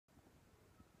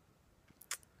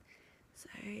So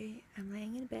I'm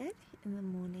laying in bed in the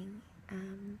morning.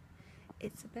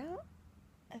 It's about,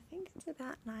 I think it's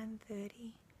about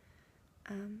 9:30.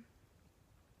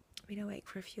 Been awake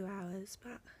for a few hours,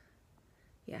 but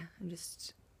yeah, I'm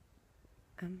just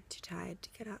too tired to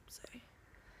get up, so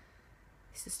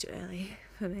this is too early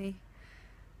for me.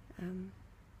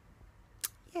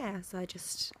 Yeah, so I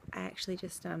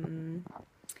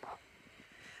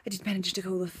did manage to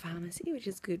call the pharmacy, which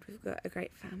is good. We've got a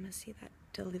great pharmacy that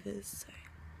delivers, so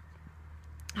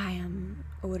I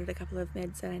ordered a couple of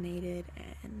meds that I needed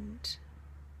and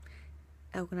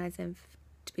organised them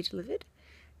to be delivered.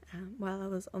 While I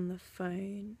was on the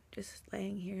phone, just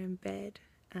laying here in bed,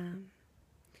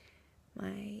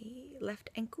 my left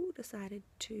ankle decided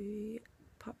to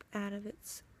pop out of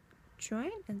its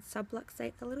joint and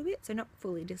subluxate a little bit, so not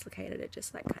fully dislocated, it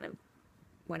just like kind of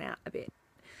went out a bit.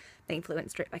 Thankfully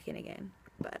went straight back in again,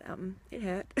 but it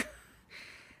hurt.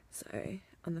 So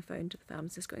on the phone to the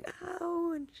pharmacist going,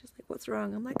 ow, and she's like, what's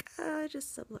wrong? I'm like, I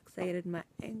just subluxated my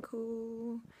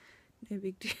ankle, no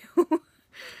big deal.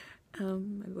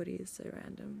 My body is so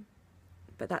random,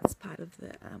 but that's part of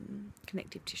the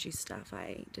connective tissue stuff.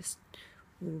 I just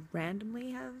will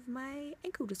randomly have my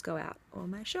ankle just go out, or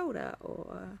my shoulder,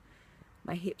 or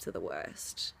my hips are the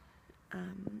worst.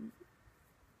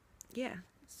 Yeah,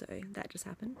 so that just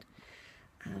happened.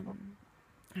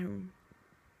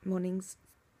 Mornings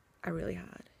are really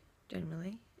hard,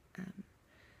 generally.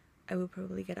 I will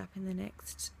probably get up in the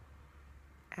next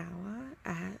hour.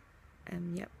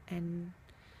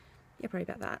 Probably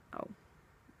about that. I'll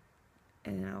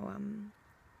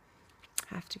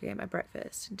have to get my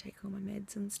breakfast and take all my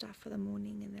meds and stuff for the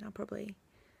morning, and then I'll probably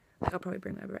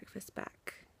bring my breakfast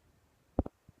back.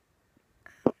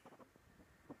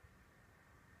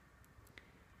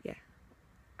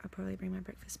 I'll probably bring my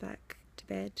breakfast back to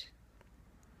bed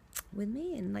with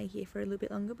me and lay here for a little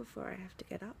bit longer before I have to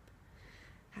get up.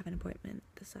 I have an appointment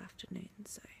this afternoon,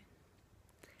 so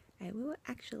I will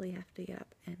actually have to get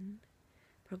up and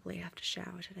probably have to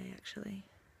shower today, actually,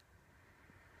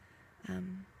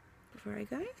 before I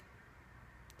go.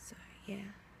 So yeah,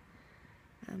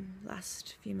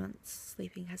 last few months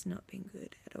sleeping has not been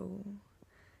good at all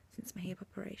since my hip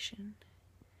operation.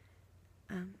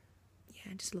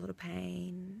 Just a lot of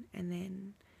pain, and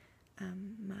then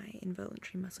my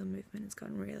involuntary muscle movement has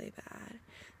gotten really bad,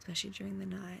 especially during the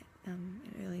night and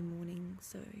early morning.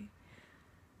 So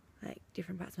like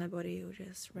different parts of my body will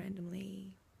just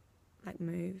randomly like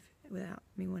move without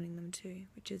me wanting them to,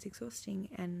 which is exhausting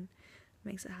and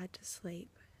makes it hard to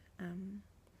sleep.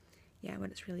 When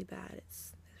it's really bad,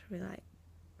 it's really like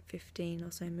 15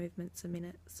 or so movements a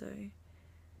minute, so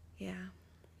yeah,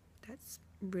 that's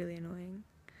really annoying.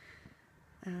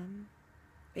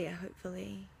 But yeah,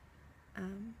 hopefully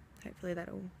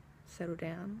that'll settle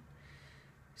down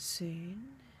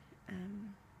soon.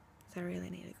 So I really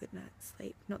need a good night's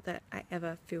sleep. Not that I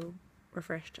ever feel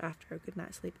refreshed after a good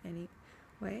night's sleep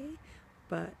anyway,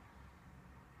 but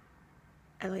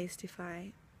at least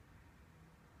I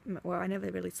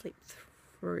never really sleep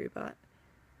through, but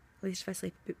at least if I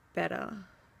sleep a bit better,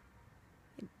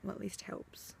 it at least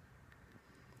helps.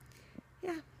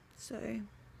 Yeah, so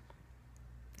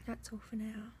that's all for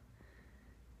now.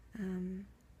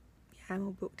 I'm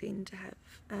all booked in to have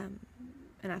an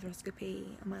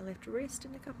arthroscopy on my left wrist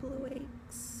in a couple of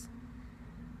weeks,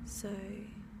 so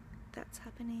that's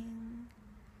happening.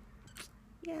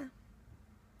 Yeah,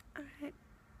 alright,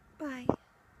 bye.